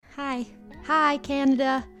Hi. Hi,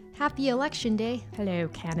 Canada. Happy Election Day. Hello,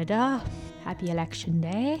 Canada. Happy Election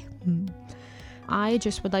Day. I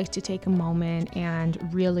just would like to take a moment and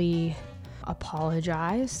really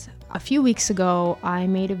apologize. A few weeks ago, I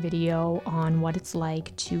made a video on what it's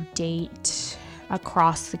like to date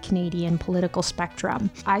across the Canadian political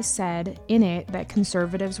spectrum. I said in it that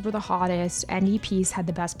conservatives were the hottest, NDPs had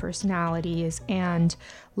the best personalities, and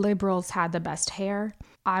liberals had the best hair.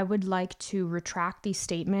 I would like to retract these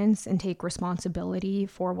statements and take responsibility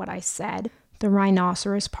for what I said. The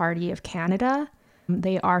Rhinoceros Party of Canada,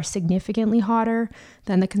 they are significantly hotter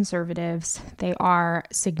than the Conservatives. They are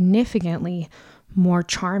significantly more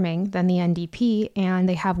charming than the NDP, and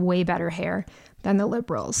they have way better hair than the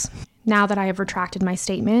Liberals. Now that I have retracted my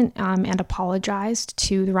statement and apologized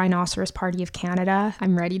to the Rhinoceros Party of Canada,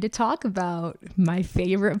 I'm ready to talk about my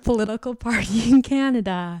favorite political party in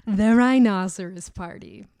Canada, the Rhinoceros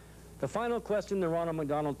Party. The final question the Ronald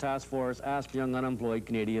McDonald Task Force asked young unemployed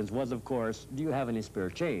Canadians was, of course, do you have any spare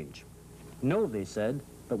change? No, they said,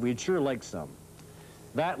 but we'd sure like some.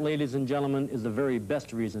 That, ladies and gentlemen, is the very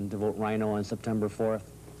best reason to vote Rhino on September 4th,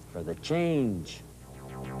 for the change.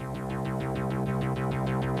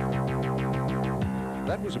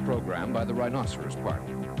 That was a program by the Rhinoceros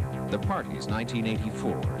Party. The Party's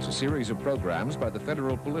 1984 is a series of programs by the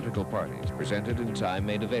federal political parties presented in time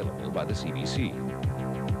made available by the CBC.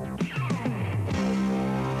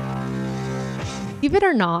 Believe it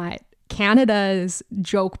or not, Canada's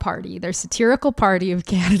joke party, their satirical party of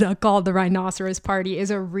Canada called the Rhinoceros Party,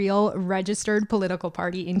 is a real registered political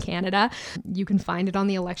party in Canada. You can find it on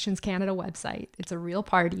the Elections Canada website. It's a real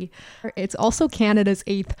party. It's also Canada's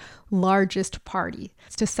 8th largest party.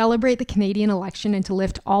 It's to celebrate the Canadian election and to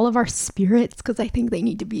lift all of our spirits, because I think they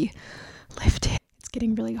need to be lifted. It's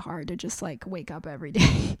getting really hard to just wake up every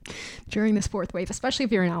day during this fourth wave, especially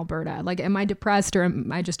if you're in Alberta. Am I depressed or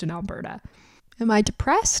am I just in Alberta? Am I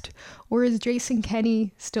depressed, or is Jason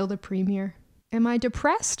Kenney still the premier? Am I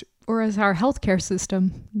depressed, or has our healthcare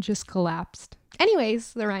system just collapsed?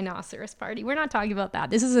 Anyways, the Rhinoceros Party. We're not talking about that.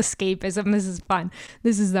 This is escapism. This is fun.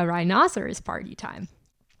 This is the Rhinoceros Party time.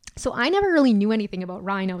 So I never really knew anything about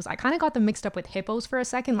rhinos. I kind of got them mixed up with hippos for a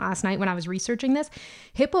second last night when I was researching this.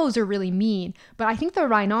 Hippos are really mean, but I think the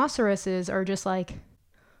rhinoceroses are just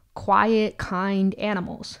quiet, kind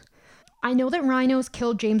animals. I know that rhinos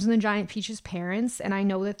killed James and the Giant Peach's parents, and I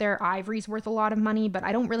know that their ivory's worth a lot of money, but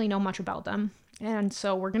I don't really know much about them. And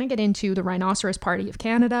so we're going to get into the Rhinoceros Party of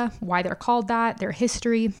Canada, why they're called that, their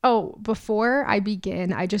history. Oh, before I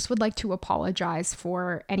begin, I just would like to apologize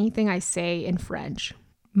for anything I say in French.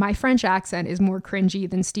 My French accent is more cringy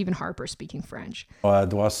than Stephen Harper speaking French. On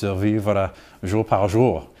doit survivre jour par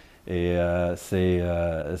jour. Et c'est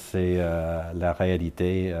la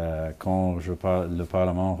réalité quand le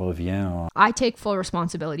Parlement revient. I take full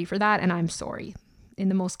responsibility for that, and I'm sorry. In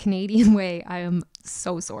the most Canadian way, I am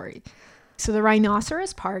so sorry. So the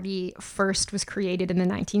Rhinoceros Party first was created in the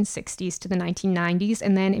 1960s to the 1990s,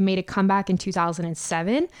 and then it made a comeback in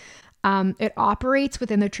 2007. It operates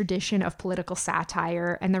within the tradition of political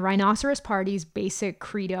satire, and the Rhinoceros Party's basic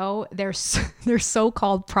credo, their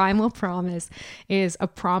so-called primal promise, is a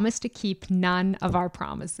promise to keep none of our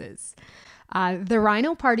promises. The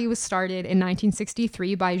Rhino Party was started in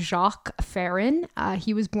 1963 by Jacques Ferrin.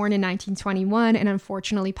 He was born in 1921 and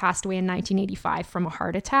unfortunately passed away in 1985 from a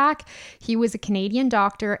heart attack. He was a Canadian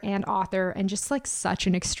doctor and author and just such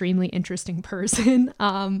an extremely interesting person.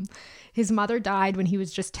 His mother died when he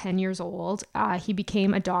was just 10 years old. He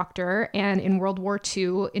became a doctor, and in World War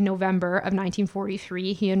II, in November of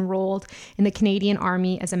 1943, he enrolled in the Canadian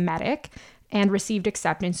Army as a medic and received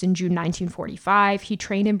acceptance in June 1945. He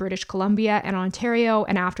trained in British Columbia and Ontario,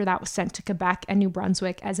 and after that was sent to Quebec and New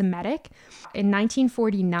Brunswick as a medic. In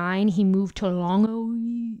 1949, he moved to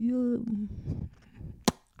Longueuil.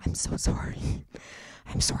 I'm so sorry.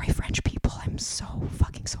 I'm sorry, French people. I'm so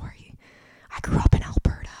fucking sorry. I grew up in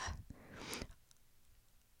Alberta.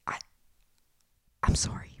 I'm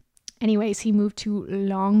sorry. Anyways, he moved to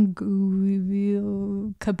Longueuil,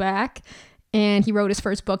 Quebec, and he wrote his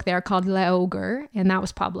first book there called L'Ogre, and that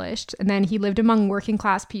was published. And then he lived among working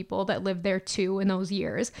class people that lived there too in those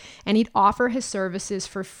years, and he'd offer his services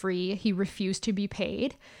for free. He refused to be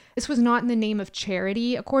paid. This was not in the name of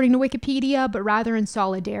charity, according to Wikipedia, but rather in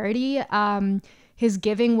solidarity. His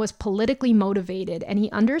giving was politically motivated, and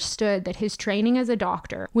he understood that his training as a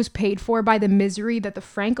doctor was paid for by the misery that the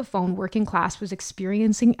Francophone working class was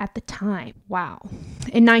experiencing at the time. Wow.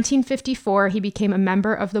 In 1954, he became a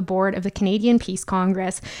member of the board of the Canadian Peace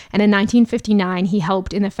Congress, and in 1959, he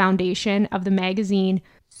helped in the foundation of the magazine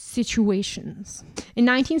Situations. In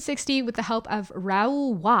 1960, with the help of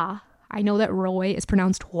Raoul Waugh, I know that Roy is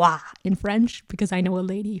pronounced Roy in French because I know a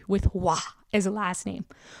lady with Roy as a last name.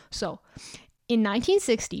 So, in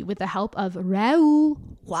 1960, with the help of Raoul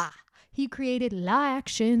Roy, he created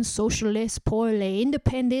l'Action Socialiste pour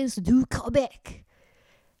l'Indépendance du Québec,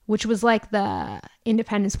 which was like the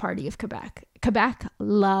Independence Party of Quebec. Quebec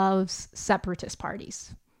loves separatist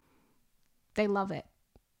parties. They love it.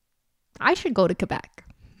 I should go to Quebec.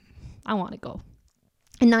 I want to go.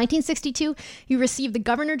 In 1962, he received the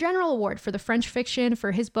Governor General Award for the French fiction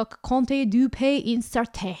for his book Contes du Pays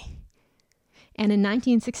Incertain. And in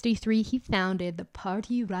 1963, he founded the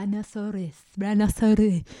party Rhinoceros,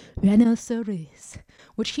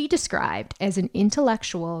 which he described as an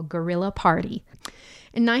intellectual guerrilla party.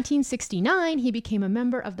 In 1969, he became a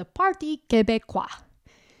member of the Parti Québécois.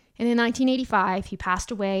 And in 1985, he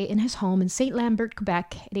passed away in his home in St. Lambert,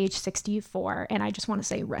 Quebec at age 64. And I just want to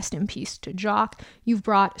say rest in peace to Jacques. You've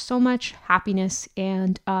brought so much happiness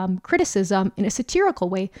and criticism in a satirical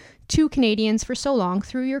way to Canadians for so long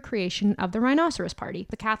through your creation of the Rhinoceros Party.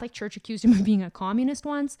 The Catholic Church accused him of being a communist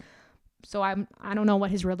once. So I don't know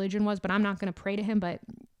what his religion was, but I'm not going to pray to him. But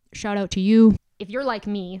shout out to you. If you're like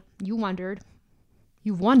me, you've wondered,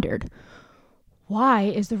 why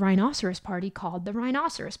is the Rhinoceros Party called the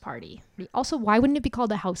Rhinoceros Party? Also, why wouldn't it be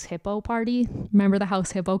called the House Hippo Party? Remember the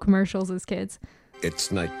House Hippo commercials as kids?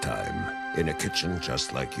 It's nighttime in a kitchen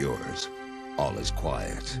just like yours. All is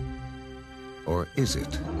quiet. Or is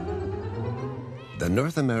it? The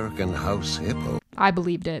North American House Hippo. I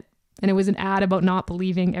believed it. And it was an ad about not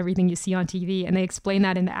believing everything you see on TV. And they explained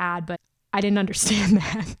that in the ad, but I didn't understand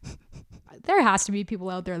that. There has to be people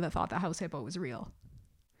out there that thought the House Hippo was real.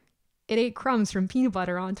 It ate crumbs from peanut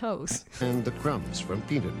butter on toast. And the crumbs from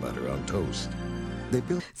peanut butter on toast.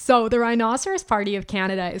 So the Rhinoceros Party of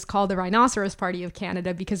Canada is called the Rhinoceros Party of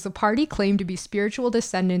Canada because the party claimed to be spiritual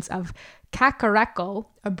descendants of Cacareco,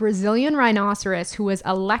 a Brazilian rhinoceros who was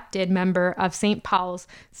elected member of St. Paul's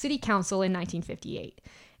City Council in 1958.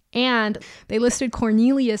 And they listed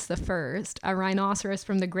Cornelius I, a rhinoceros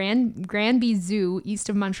from the Granby Zoo east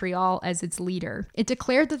of Montreal, as its leader. It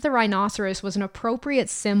declared that the rhinoceros was an appropriate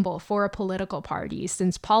symbol for a political party,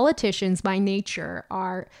 since politicians by nature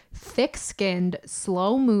are thick-skinned,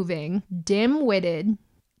 slow-moving, dim-witted,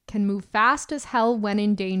 can move fast as hell when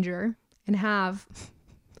in danger, and have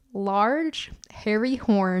large, hairy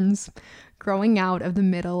horns growing out of the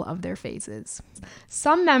middle of their faces.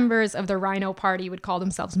 Some members of the Rhino Party would call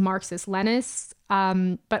themselves Marxist-Leninists,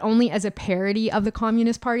 but only as a parody of the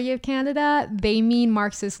Communist Party of Canada. They mean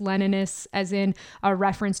Marxist-Leninists as in a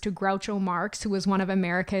reference to Groucho Marx, who was one of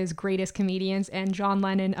America's greatest comedians, and John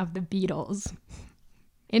Lennon of the Beatles.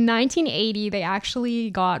 In 1980, they actually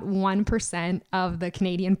got 1% of the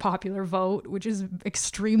Canadian popular vote, which is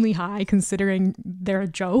extremely high considering they're a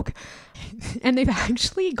joke. And they've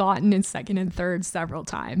actually gotten in second and third several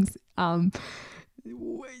times.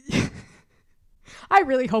 I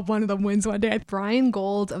really hope one of them wins one day. Brian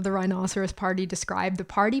Gold of the Rhinoceros Party described the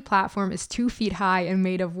party platform as 2 feet high and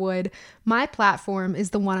made of wood. My platform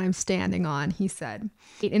is the one I'm standing on, he said.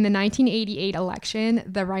 In the 1988 election,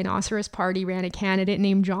 the Rhinoceros Party ran a candidate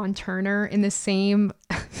named John Turner in the same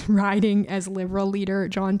riding as Liberal leader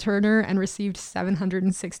John Turner and received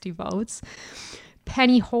 760 votes.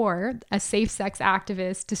 Penny Hoare, a safe sex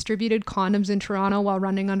activist, distributed condoms in Toronto while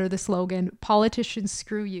running under the slogan, "Politicians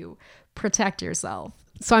screw you, protect yourself."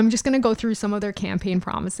 So I'm just going to go through some of their campaign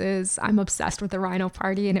promises. I'm obsessed with the Rhino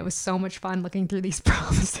Party, and it was so much fun looking through these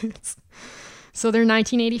promises. So their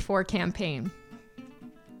 1984 campaign.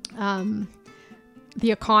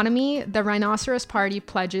 The economy, the Rhinoceros Party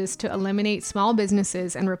pledges to eliminate small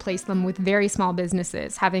businesses and replace them with very small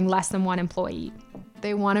businesses, having less than 1 employee.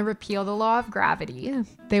 They want to repeal the law of gravity.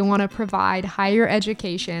 They want to provide higher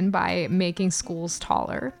education by making schools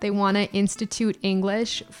taller. They want to institute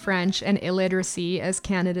English, French, and illiteracy as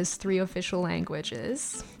Canada's 3 official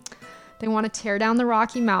languages. They want to tear down the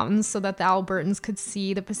Rocky Mountains so that the Albertans could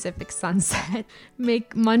see the Pacific sunset.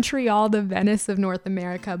 Make Montreal the Venice of North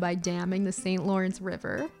America by damming the St. Lawrence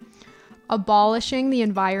River. Abolishing the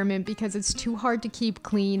environment because it's too hard to keep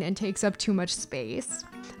clean and takes up too much space.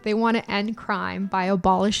 They want to end crime by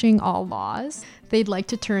abolishing all laws. They'd like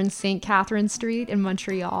to turn St. Catherine Street in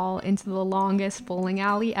Montreal into the longest bowling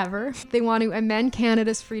alley ever. They want to amend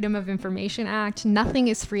Canada's Freedom of Information Act. Nothing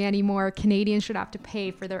is free anymore. Canadians should have to pay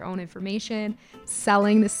for their own information.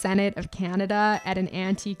 Selling the Senate of Canada at an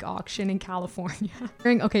antique auction in California.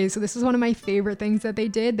 Okay, so this is one of my favorite things that they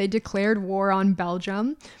did. They declared war on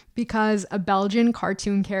Belgium because a Belgian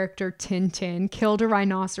cartoon character, Tintin, killed a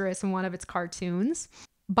rhinoceros in one of its cartoons.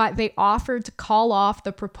 but they offered to call off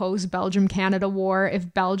the proposed Belgium-Canada war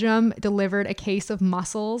if Belgium delivered a case of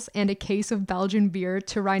mussels and a case of Belgian beer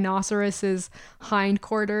to Rhinoceros's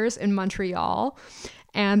hindquarters in Montreal.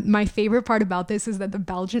 And my favorite part about this is that the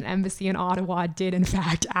Belgian embassy in Ottawa did, in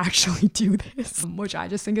fact, actually do this, which I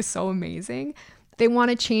just think is so amazing. They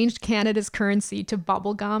want to change Canada's currency to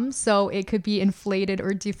bubblegum so it could be inflated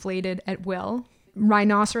or deflated at will.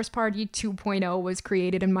 Rhinoceros Party 2.0 was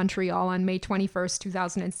created in Montreal on May 21st,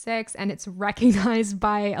 2006, and it's recognized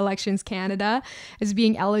by Elections Canada as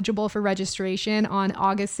being eligible for registration on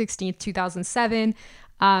August 16th, 2007.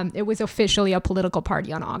 It was officially a political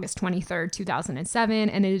party on August 23rd, 2007,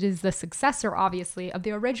 and it is the successor, obviously, of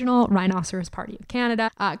the original Rhinoceros Party of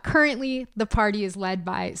Canada. Currently, the party is led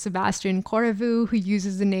by Sebastian Correvu, who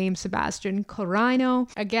uses the name Sebastian Corrino.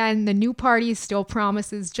 Again, the new party still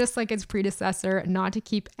promises, just like its predecessor, not to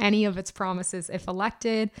keep any of its promises if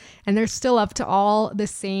elected, and they're still up to all the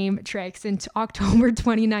same tricks. In October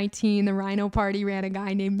 2019, the Rhino Party ran a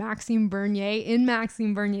guy named Maxime Bernier in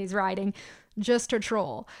Maxime Bernier's riding, just to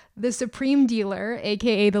troll. The Supreme Dealer,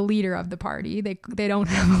 aka the leader of the party, they don't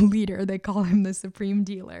have a leader, they call him the Supreme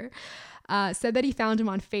Dealer, said that he found him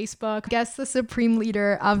on Facebook. I guess the Supreme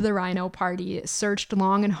Leader of the Rhino Party searched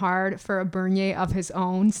long and hard for a Bernier of his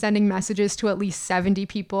own, sending messages to at least 70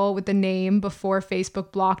 people with the name before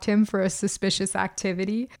Facebook blocked him for a suspicious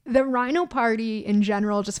activity. The Rhino Party in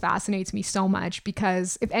general just fascinates me so much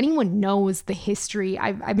because if anyone knows the history,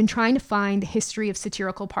 I've been trying to find the history of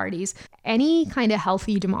satirical parties. Any kind of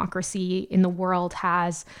healthy democracy in the world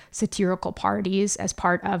has satirical parties as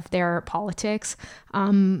part of their politics.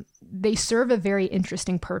 They serve a very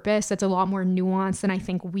interesting purpose that's a lot more nuanced than I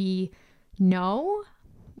think we know.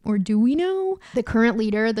 Or do we know? The current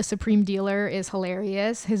leader, the Supreme Dealer, is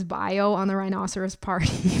hilarious. His bio on the Rhinoceros Party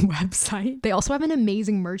website. They also have an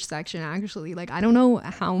amazing merch section, actually. Like, I don't know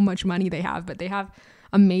how much money they have, but they have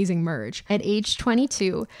amazing merch. At age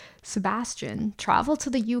 22, Sebastian traveled to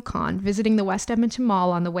the Yukon, visiting the West Edmonton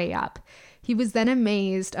Mall on the way up. He was then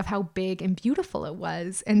amazed of how big and beautiful it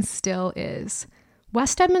was, and still is.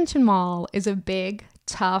 West Edmonton Mall is a big,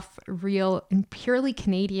 tough, real, and purely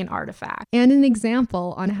Canadian artifact, and an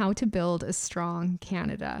example on how to build a strong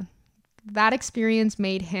Canada. That experience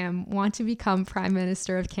made him want to become Prime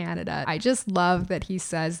Minister of Canada. I just love that he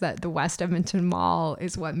says that the West Edmonton Mall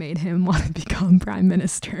is what made him want to become Prime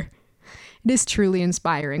Minister. It is truly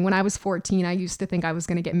inspiring. When I was 14, I used to think I was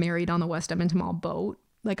going to get married on the West Edmonton Mall boat.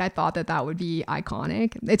 Like, I thought that would be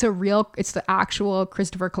iconic. It's the actual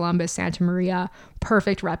Christopher Columbus Santa Maria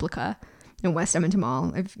perfect replica in West Edmonton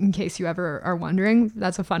Mall. In case you ever are wondering,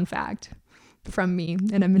 that's a fun fact from me,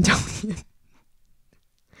 an Edmontonian.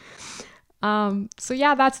 So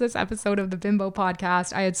yeah, that's this episode of the Bimbo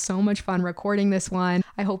podcast. I had so much fun recording this one.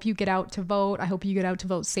 I hope you get out to vote. I hope you get out to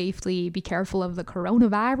vote safely. Be careful of the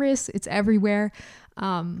coronavirus. It's everywhere.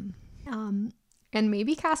 And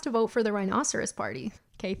maybe cast a vote for the Rhinoceros Party.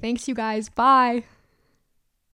 Okay, thanks you guys. Bye.